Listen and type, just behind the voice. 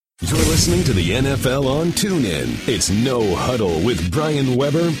You're listening to the NFL on TuneIn. It's No Huddle with Brian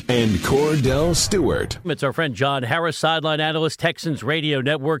Weber and Cordell Stewart. It's our friend John Harris, sideline analyst, Texans Radio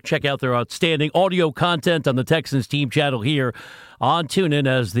Network. Check out their outstanding audio content on the Texans team channel here on TuneIn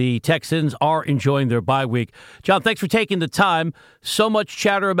as the Texans are enjoying their bye week. John, thanks for taking the time. So much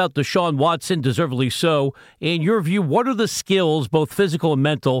chatter about Deshaun Watson, deservedly so. In your view, what are the skills, both physical and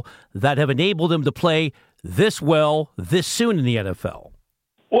mental, that have enabled him to play this well, this soon in the NFL?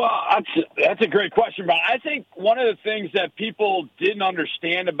 Well, that's a great question, but I think one of the things that people didn't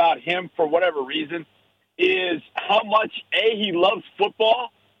understand about him for whatever reason is how much, A, he loves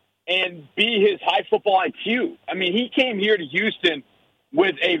football, and B, his high football IQ. I mean, he came here to Houston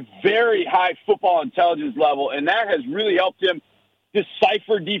with a very high football intelligence level, and that has really helped him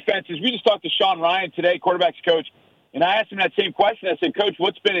decipher defenses. We just talked to Sean Ryan today, quarterback's coach, and I asked him that same question. I said, Coach,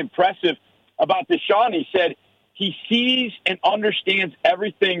 what's been impressive about Deshaun? He said, he sees and understands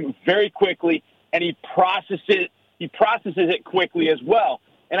everything very quickly, and he processes it quickly as well.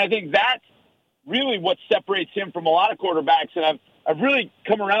 And I think that's really what separates him from a lot of quarterbacks. And I've really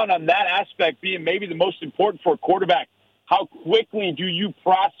come around on that aspect being maybe the most important for a quarterback. How quickly do you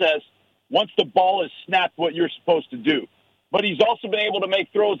process once the ball is snapped what you're supposed to do? But he's also been able to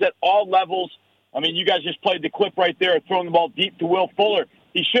make throws at all levels. I mean, you guys just played the clip right there, throwing the ball deep to Will Fuller.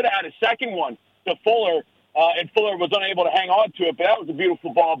 He should have had a second one to Fuller. And Fuller was unable to hang on to it, but that was a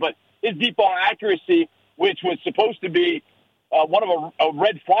beautiful ball. But his deep ball accuracy, which was supposed to be one of a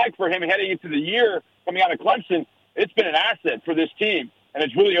red flag for him heading into the year coming out of Clemson, it's been an asset for this team, and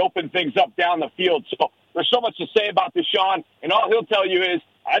it's really opened things up down the field. So there's so much to say about Deshaun, and all he'll tell you is,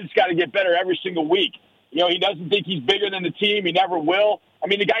 I just got to get better every single week. You know, he doesn't think he's bigger than the team. He never will. I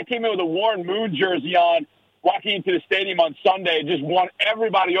mean, the guy came in with a Warren Moon jersey on, walking into the stadium on Sunday, just won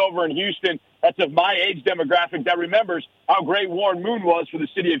everybody over in Houston. That's of my age demographic that remembers how great Warren Moon was for the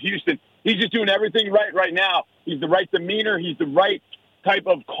city of Houston. He's just doing everything right now. He's the right demeanor. He's the right type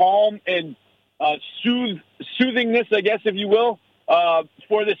of calm and soothingness, I guess, if you will,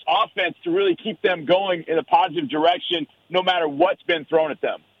 for this offense to really keep them going in a positive direction no matter what's been thrown at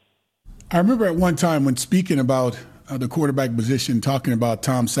them. I remember at one time when speaking about the quarterback position, talking about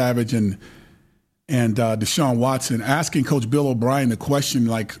Tom Savage and Deshaun Watson, asking Coach Bill O'Brien the question,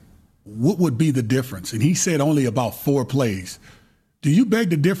 like, what would be the difference? And he said only about 4 plays. Do you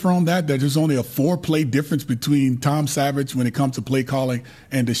beg to differ on that there's only a 4-play difference between Tom Savage when it comes to play calling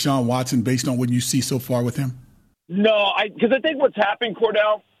and Deshaun Watson based on what you see so far with him? No, because I think what's happened,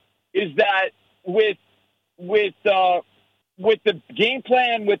 Cordell, is that with the game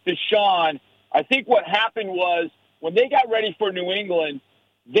plan with Deshaun, I think what happened was when they got ready for New England,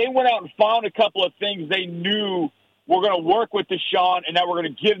 they went out and found a couple of things they knew were going to work with Deshaun and that were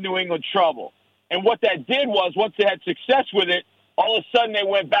going to give New England trouble. And what that did was, once they had success with it, all of a sudden they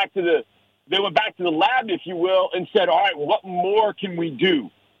went back to the lab, if you will, and said, all right, what more can we do?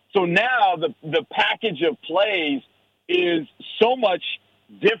 So now the package of plays is so much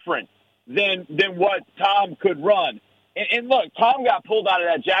different than what Tom could run. And look, Tom got pulled out of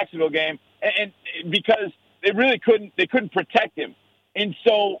that Jacksonville game and because they couldn't protect him. And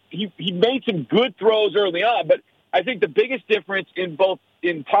so he made some good throws early on, but I think the biggest difference in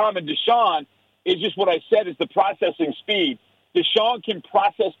Tom and Deshaun is just what I said, is the processing speed. Deshaun can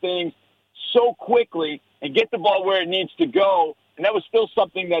process things so quickly and get the ball where it needs to go, and that was still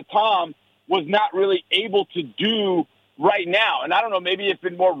something that Tom was not really able to do right now. And I don't know, maybe if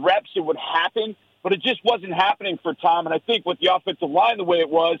in more reps it would happen, but it just wasn't happening for Tom. And I think with the offensive line the way it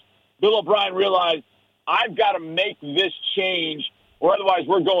was, Bill O'Brien realized, I've got to make this change or otherwise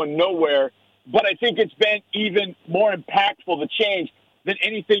we're going nowhere. But I think it's been even more impactful, the change, than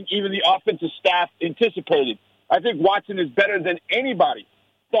anything even the offensive staff anticipated. I think Watson is better than anybody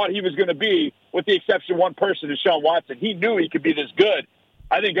thought he was going to be, with the exception of one person, Deshaun Watson. He knew he could be this good.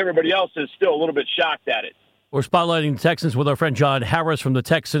 I think everybody else is still a little bit shocked at it. We're spotlighting the Texans with our friend John Harris from the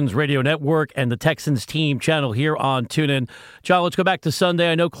Texans Radio Network and the Texans team channel here on TuneIn. John, let's go back to Sunday.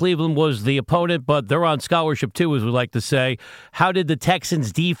 I know Cleveland was the opponent, but they're on scholarship too, as we like to say. How did the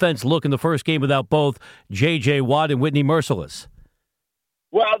Texans defense look in the first game without both J.J. Watt and Whitney Mercilus?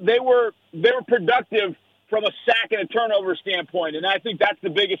 Well, they were productive from a sack and a turnover standpoint, and I think that's the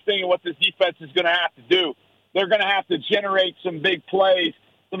biggest thing of what this defense is going to have to do. They're going to have to generate some big plays,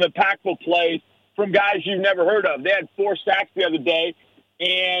 some impactful plays, from guys you've never heard of. They had 4 sacks the other day,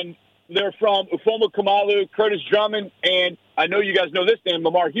 and they're from Ufomo Kamalu, Curtis Drummond, and I know you guys know this name,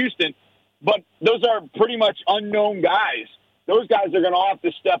 Lamar Houston, but those are pretty much unknown guys. Those guys are going to have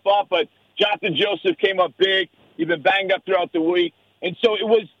to step up, but Jonathan Joseph came up big. He's been banged up throughout the week. And so it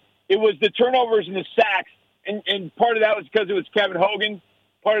was the turnovers and the sacks, and part of that was because it was Kevin Hogan,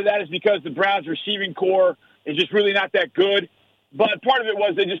 Part of that is because the Browns' receiving core is just really not that good. But part of it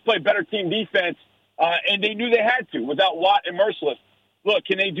was they just played better team defense, and they knew they had to without Watt and Merciless. Look,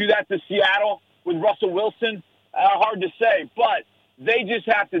 can they do that to Seattle with Russell Wilson? Hard to say, but they just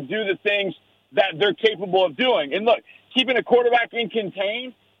have to do the things that they're capable of doing. And look, keeping a quarterback in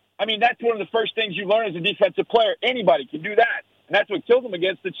contain, I mean, that's one of the first things you learn as a defensive player. Anybody can do that. And that's what killed them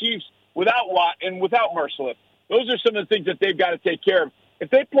against the Chiefs without Watt and without Merciless. Those are some of the things that they've got to take care of. If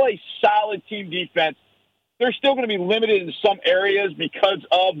they play solid team defense, they're still going to be limited in some areas because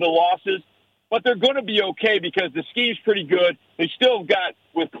of the losses, but they're going to be okay because the scheme's pretty good. They still got,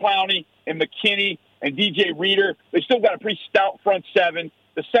 with Clowney and McKinney and DJ Reader, they still got a pretty stout front seven.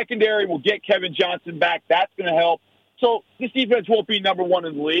 The secondary will get Kevin Johnson back. That's going to help. So this defense won't be number one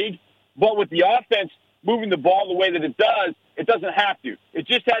in the league, but with the offense moving the ball the way that it doesn't have to. It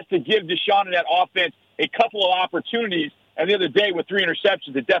just has to give Deshaun and that offense a couple of opportunities, and the other day with 3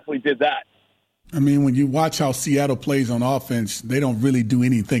 interceptions, it definitely did that. I mean, when you watch how Seattle plays on offense, they don't really do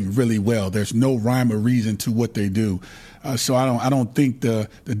anything really well. There's no rhyme or reason to what they do. So I don't think the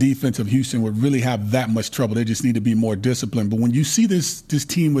defense of Houston would really have that much trouble. They just need to be more disciplined. But when you see this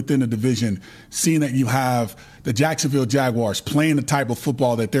team within the division, seeing that you have the Jacksonville Jaguars playing the type of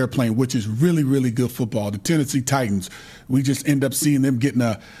football that they're playing, which is really, really good football, the Tennessee Titans, we just end up seeing them getting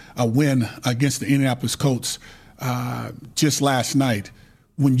a win against the Indianapolis Colts just last night.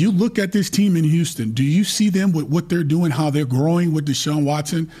 When you look at this team in Houston, do you see them with what they're doing, how they're growing with Deshaun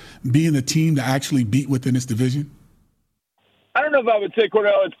Watson, being the team to actually beat within this division? I don't know if I would say,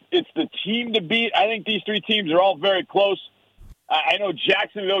 Cordell, it's the team to beat. I think these 3 teams are all very close. I know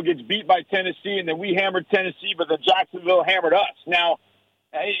Jacksonville gets beat by Tennessee, and then we hammered Tennessee, but then Jacksonville hammered us. Now,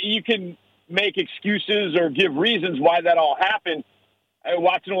 you can make excuses or give reasons why that all happened.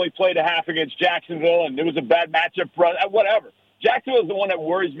 Watson only played a half against Jacksonville, and it was a bad matchup for us. Whatever. Jacksonville is the one that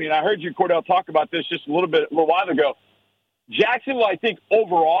worries me, and I heard you, Cordell, talk about this just a little while ago. Jacksonville, I think,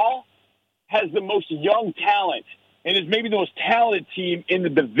 overall has the most young talent and is maybe the most talented team in the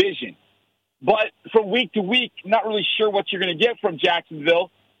division. But from week to week, not really sure what you're going to get from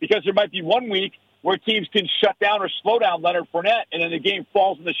Jacksonville because there might be one week where teams can shut down or slow down Leonard Fournette, and then the game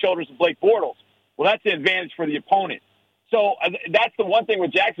falls on the shoulders of Blake Bortles. Well, that's an advantage for the opponent. So that's the one thing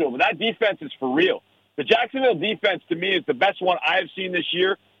with Jacksonville, but that defense is for real. The Jacksonville defense, to me, is the best one I've seen this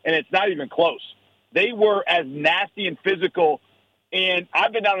year, and it's not even close. They were as nasty and physical, and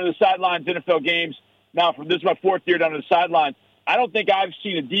I've been down to the sidelines NFL games now. This is my 4th year down to the sidelines. I don't think I've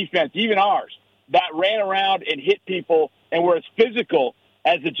seen a defense, even ours, that ran around and hit people and were as physical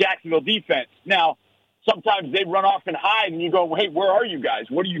as the Jacksonville defense. Now, sometimes they run off and hide, and you go, hey, where are you guys?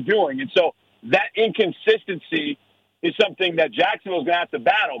 What are you doing? And so that inconsistency is something that Jacksonville's going to have to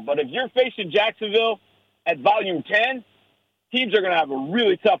battle. But if you're facing Jacksonville at volume 10, teams are going to have a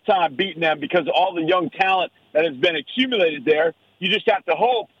really tough time beating them because of all the young talent that has been accumulated there. You just have to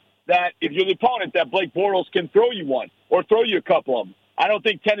hope that if you're the opponent, that Blake Bortles can throw you one or throw you a couple of them. I don't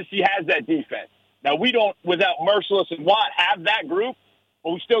think Tennessee has that defense. Now, we don't, without Merciless and Watt, have that group,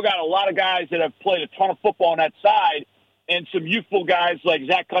 but we still got a lot of guys that have played a ton of football on that side and some youthful guys like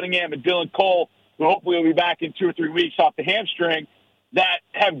Zach Cunningham and Dylan Cole, who hopefully will be back in 2 or 3 weeks off the hamstring, that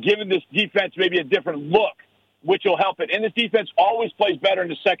have given this defense maybe a different look, which will help it. And this defense always plays better in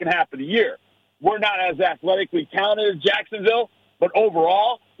the second half of the year. We're not as athletically talented as Jacksonville, but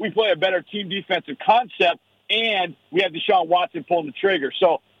overall, we play a better team defensive concept, and we have Deshaun Watson pulling the trigger.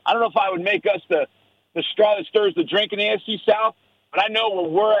 So I don't know if I would make us the straw that stirs the drink in the AFC South, but I know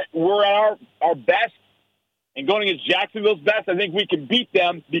when we're at our best and going against Jacksonville's best, I think we can beat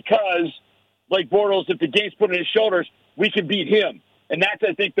them because Blake Bortles, if the game's put on his shoulders, we can beat him. And that's,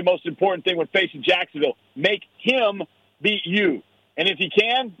 I think, the most important thing when facing Jacksonville. Make him beat you. And if he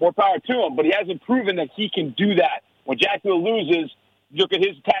can, more power to him. But he hasn't proven that he can do that. When Jacksonville loses, look at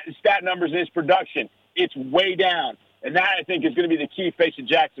his stat numbers and his production. It's way down. And that, I think, is going to be the key facing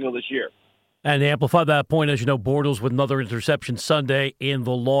Jacksonville this year. And to amplify that point, as you know, Bortles with another interception Sunday in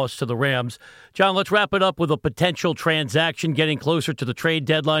the loss to the Rams. John, let's wrap it up with a potential transaction getting closer to the trade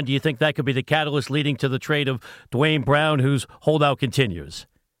deadline. Do you think that could be the catalyst leading to the trade of Duane Brown, whose holdout continues?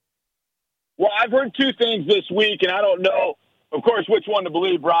 Well, I've heard 2 things this week, and I don't know, of course, which one to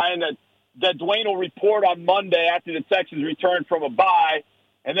believe, Brian, that Duane will report on Monday after the Texans return from a bye.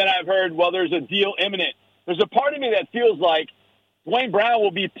 And then I've heard, well, there's a deal imminent. There's a part of me that feels like Duane Brown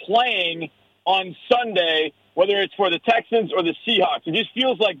will be playing on Sunday, whether it's for the Texans or the Seahawks. It just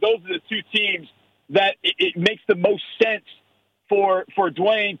feels like those are the 2 teams that it makes the most sense for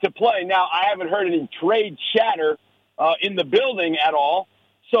Duane to play. Now, I haven't heard any trade chatter in the building at all,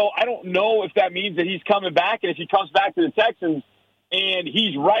 so I don't know if that means that he's coming back. And if he comes back to the Texans, and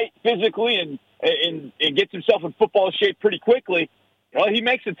he's right physically and gets himself in football shape pretty quickly, well, he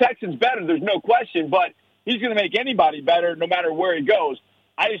makes the Texans better. There's no question, but he's going to make anybody better no matter where he goes.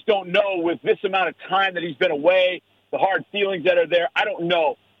 I just don't know with this amount of time that he's been away, the hard feelings that are there. I don't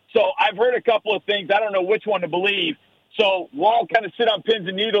know. So I've heard a couple of things. I don't know which one to believe. So we'll all kind of sit on pins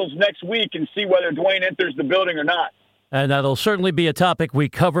and needles next week and see whether Dwayne enters the building or not. And that'll certainly be a topic we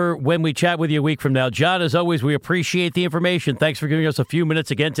cover when we chat with you a week from now. John, as always, we appreciate the information. Thanks for giving us a few minutes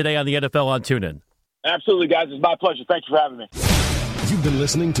again today on the NFL on TuneIn. Absolutely, guys. It's my pleasure. Thank you for having me. You've been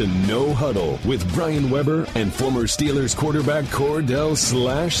listening to No Huddle with Brian Weber and former Steelers quarterback Cordell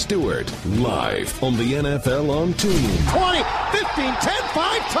 /Stewart. Live on the NFL on TuneIn. 20, 15, 10,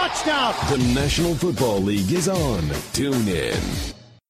 5, touchdown. The National Football League is on TuneIn.